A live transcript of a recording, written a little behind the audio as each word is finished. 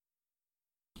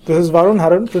This is Varun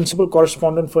Haran, Principal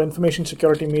Correspondent for Information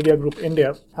Security Media Group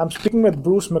India. I'm speaking with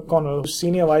Bruce McConnell, who's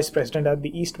Senior Vice President at the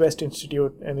EastWest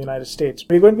Institute in the United States.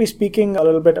 We're going to be speaking a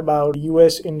little bit about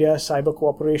US-India cyber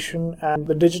cooperation and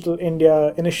the Digital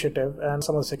India initiative and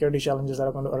some of the security challenges that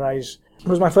are going to arise.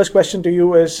 Bruce, my first question to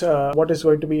you is, what is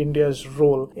going to be India's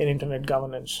role in Internet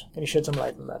governance? Can you shed some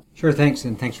light on that? Sure, thanks,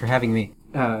 and thanks for having me.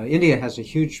 India has a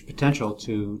huge potential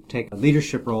to take a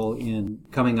leadership role in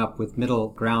coming up with middle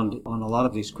ground on a lot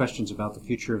of these questions about the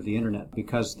future of the Internet.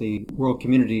 Because the world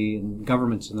community and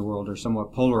governments in the world are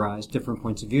somewhat polarized, different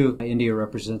points of view, India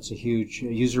represents a huge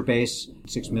user base,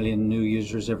 6 million new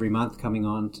users every month coming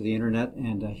on to the Internet,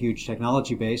 and a huge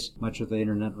technology base. Much of the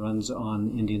Internet runs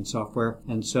on Indian software.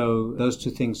 And so those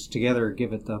two things together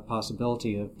give it the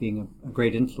possibility of being a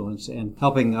great influence and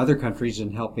helping other countries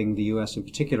and helping the U.S. in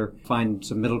particular find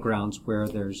some middle grounds where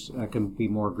there's can be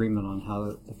more agreement on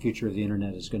how the future of the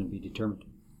Internet is going to be determined.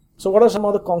 So what are some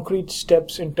of the concrete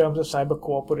steps in terms of cyber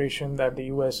cooperation that the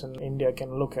US and India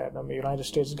can look at? The United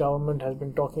States government has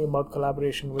been talking about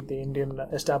collaboration with the Indian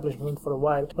establishment for a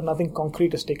while, but nothing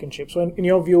concrete has taken shape. So in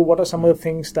your view, what are some of the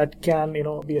things that can,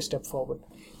 be a step forward?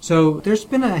 So there's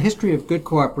been a history of good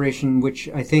cooperation, which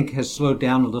I think has slowed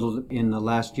down a little in the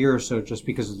last year or so just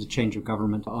because of the change of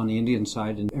government on the Indian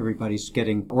side, and everybody's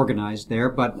getting organized there.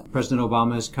 But President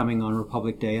Obama is coming on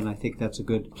Republic Day, and I think that's a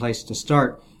good place to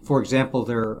start. For example,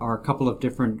 there are a couple of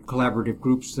different collaborative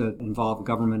groups that involve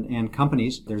government and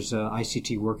companies. There's an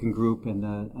ICT working group and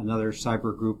another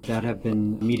cyber group that have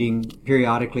been meeting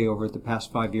periodically over the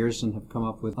past 5 years and have come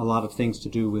up with a lot of things to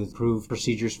do with improved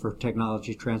procedures for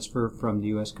technology transfer from the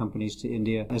U.S. companies to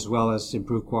India, as well as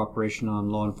improved cooperation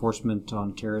on law enforcement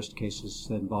on terrorist cases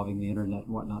involving the Internet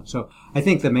and whatnot. So I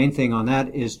think the main thing on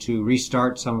that is to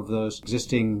restart some of those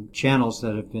existing channels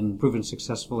that have been proven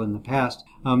successful in the past.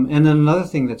 And then another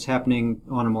thing that's happening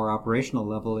on a more operational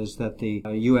level is that the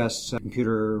U.S.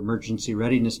 Computer Emergency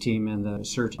Readiness Team and the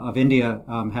CERT of India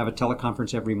have a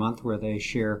teleconference every month where they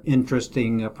share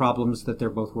interesting problems that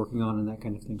they're both working on and that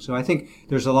kind of thing. So I think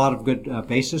there's a lot of good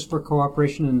basis for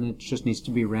cooperation, and it just needs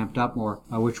to be ramped up more,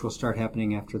 which will start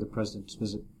happening after the president's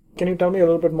visit. Can you tell me a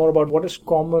little bit more about what is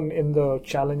common in the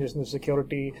challenges and the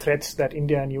security threats that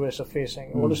India and US are facing?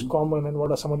 Mm-hmm. What is common and what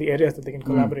are some of the areas that they can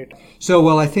collaborate?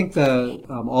 So, I think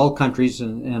all countries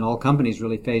and all companies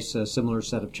really face a similar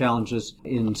set of challenges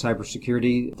in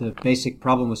cybersecurity. The basic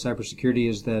problem with cybersecurity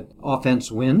is that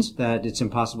offense wins, that it's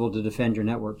impossible to defend your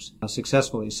networks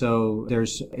successfully. So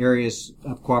there's areas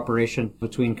of cooperation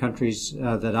between countries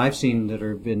that I've seen that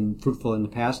have been fruitful in the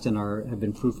past and have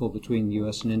been fruitful between the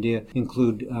US and India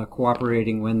include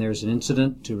cooperating when there's an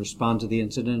incident to respond to the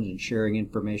incident and sharing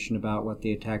information about what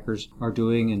the attackers are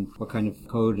doing and what kind of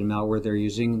code and malware they're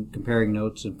using, comparing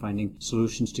notes and finding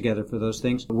solutions together for those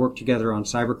things. Work together on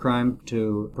cybercrime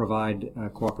to provide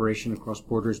cooperation across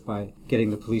borders by getting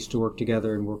the police to work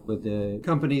together and work with the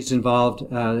companies involved,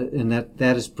 and that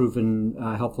has proven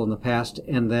helpful in the past.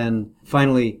 And then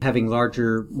finally, having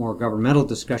larger, more governmental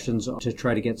discussions to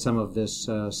try to get some of this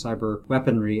cyber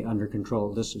weaponry under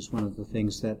control. This is one of the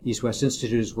things that EastWest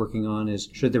Institute is working on, is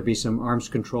should there be some arms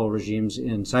control regimes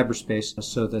in cyberspace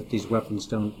so that these weapons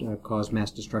don't cause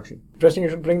mass destruction. Interesting you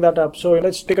should bring that up. So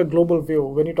let's take a global view.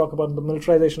 When you talk about the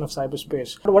militarization of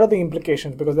cyberspace, what are the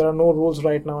implications? Because there are no rules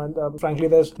right now, and frankly,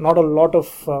 there's not a lot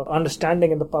of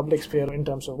understanding in the public sphere in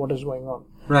terms of what is going on.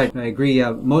 Right, I agree.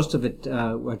 Most of it,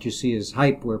 what you see is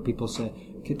hype, where people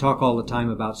talk all the time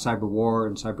about cyber war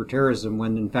and cyber terrorism,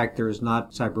 when in fact there is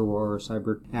not cyber war or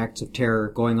cyber acts of terror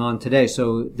going on today.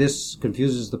 So this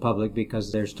confuses the public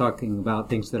because they're talking about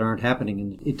things that aren't happening,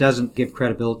 and it doesn't give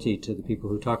credibility to the people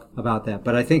who talk about that.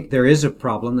 But I think there is a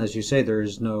problem. As you say, there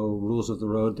is no rules of the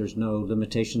road. There's no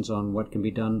limitations on what can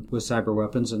be done with cyber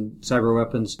weapons, and cyber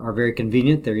weapons are very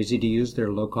convenient. They're easy to use.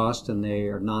 They're low cost, and they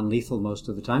are non-lethal most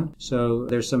of the time. So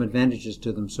there's some advantages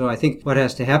to them. So I think what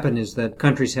has to happen is that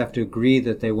countries have to agree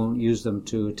that they won't use them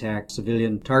to attack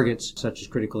civilian targets, such as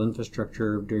critical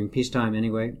infrastructure during peacetime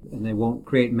anyway, and they won't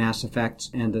create mass effects,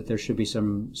 and that there should be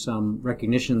some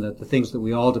recognition that the things that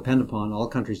we all depend upon, all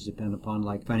countries depend upon,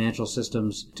 like financial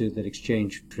systems that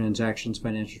exchange transactions,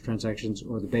 financial transactions,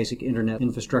 or the basic internet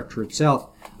infrastructure itself,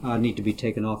 need to be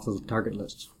taken off the target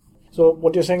lists. So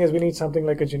what you're saying is we need something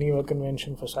like a Geneva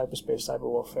Convention for cyberspace, cyber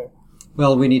warfare.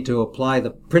 Well, we need to apply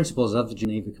the principles of the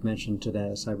Geneva Convention to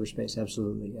that cyberspace.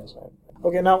 Absolutely, yes. Right.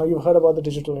 Okay, now you've heard about the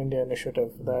Digital India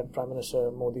initiative that Prime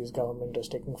Minister Modi's government is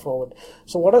taking forward.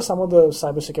 So what are some of the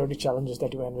cybersecurity challenges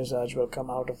that you envisage will come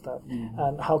out of that,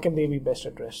 and how can they be best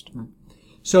addressed? Right.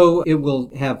 So it will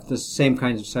have the same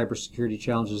kinds of cybersecurity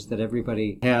challenges that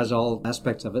everybody has, all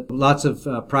aspects of it. Lots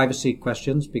of privacy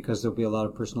questions because there'll be a lot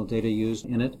of personal data used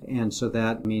in it. And so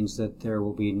that means that there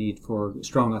will be need for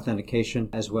strong authentication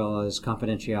as well as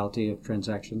confidentiality of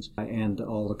transactions and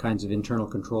all the kinds of internal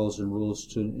controls and rules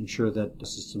to ensure that the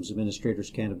systems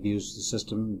administrators can't abuse the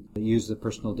system, use the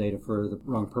personal data for the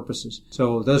wrong purposes.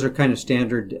 So those are kind of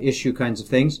standard issue kinds of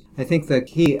things. I think the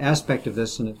key aspect of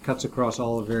this, and it cuts across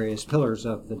all the various pillars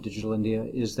of the Digital India,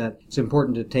 is that it's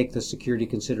important to take the security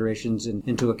considerations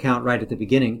into account right at the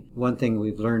beginning. One thing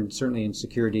we've learned, certainly in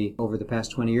security over the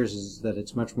past 20 years, is that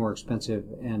it's much more expensive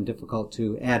and difficult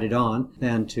to add it on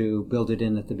than to build it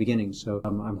in at the beginning. So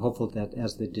I'm hopeful that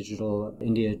as the Digital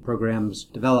India programs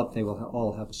develop, they will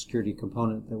all have a security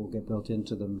component that will get built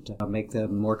into them to make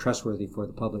them more trustworthy for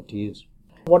the public to use.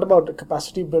 What about the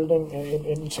capacity building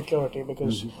in security?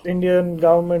 Because Indian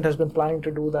government has been planning to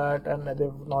do that and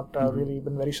they've not really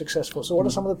been very successful. So what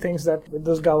are some of the things that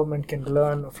this government can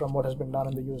learn from what has been done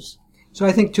in the US? So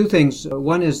I think two things.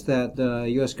 One is that the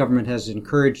U.S. government has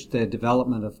encouraged the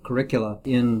development of curricula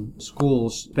in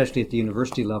schools, especially at the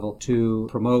university level, to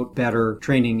promote better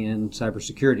training in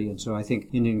cybersecurity. And so I think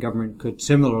Indian government could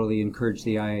similarly encourage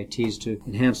the IITs to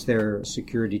enhance their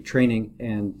security training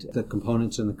and the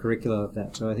components in the curricula of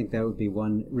that. So I think that would be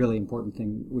one really important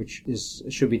thing which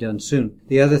should be done soon.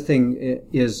 The other thing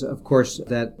is, of course,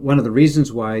 that one of the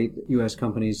reasons why U.S.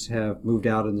 companies have moved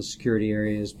out in the security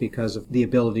area is because of the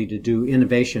ability to do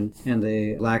innovation and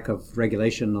the lack of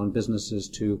regulation on businesses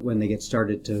to, when they get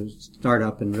started, to start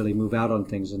up and really move out on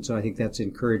things. And so I think that's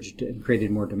encouraged and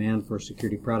created more demand for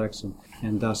security products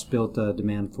and thus built a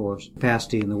demand for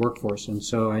capacity in the workforce. And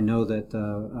so I know that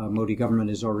the Modi government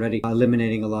is already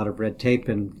eliminating a lot of red tape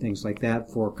and things like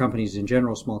that for companies in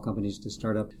general, small companies to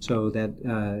start up. So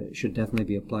that should definitely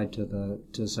be applied to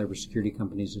cybersecurity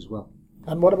companies as well.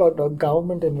 And what about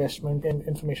government investment in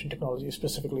information technology,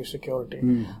 specifically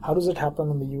security? How does it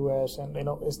happen in the U.S.? And,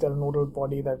 is there a nodal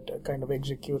body that kind of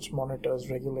executes,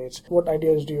 monitors, regulates? What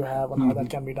ideas do you have on how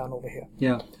that can be done over here?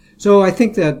 Yeah. So I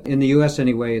think that in the U.S.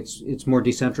 anyway, it's more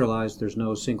decentralized. There's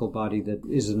no single body that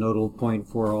is a nodal point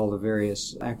for all the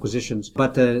various acquisitions.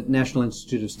 But the National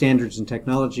Institute of Standards and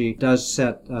Technology does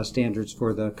set standards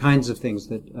for the kinds of things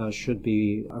that should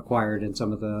be acquired and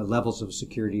some of the levels of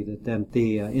security that then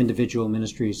the individual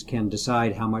ministries can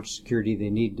decide how much security they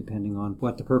need depending on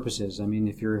what the purpose is. I mean,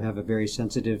 if you have a very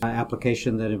sensitive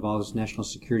application that involves national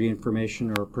security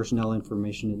information or personnel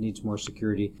information, it needs more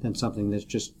security than something that's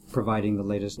just providing the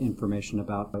latest information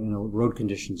about, road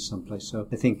conditions someplace. So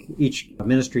I think each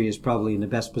ministry is probably in the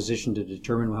best position to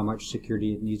determine how much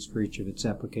security it needs for each of its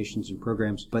applications and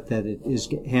programs, but that it is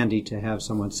handy to have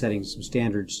someone setting some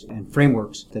standards and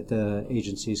frameworks that the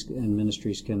agencies and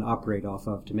ministries can operate off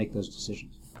of to make those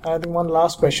decisions. I think one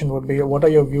last question would be, what are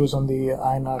your views on the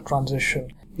INR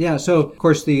transition? Yeah, so of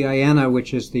course the IANA,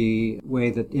 which is the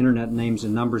way that internet names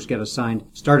and numbers get assigned,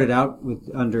 started out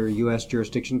under U.S.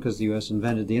 jurisdiction because the U.S.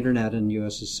 invented the internet, and the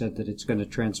U.S. has said that it's going to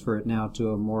transfer it now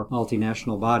to a more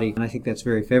multinational body, and I think that's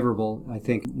very favorable. I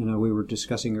think, we were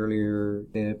discussing earlier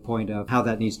the point of how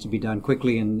that needs to be done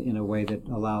quickly and in a way that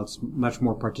allows much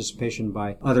more participation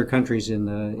by other countries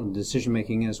in decision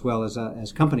making as well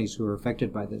as companies who are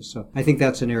affected by this. So I think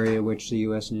that's an area which the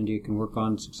U.S. and India can work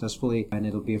on successfully, and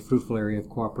it'll be a fruitful area of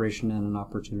cooperation and an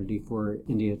opportunity for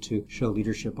India to show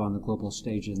leadership on the global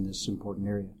stage in this important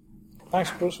area.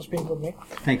 Thanks, Bruce, for speaking with me.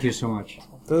 Thank you so much.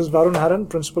 This is Varun Haran,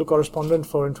 Principal Correspondent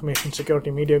for Information Security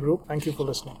Media Group. Thank you for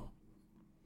listening.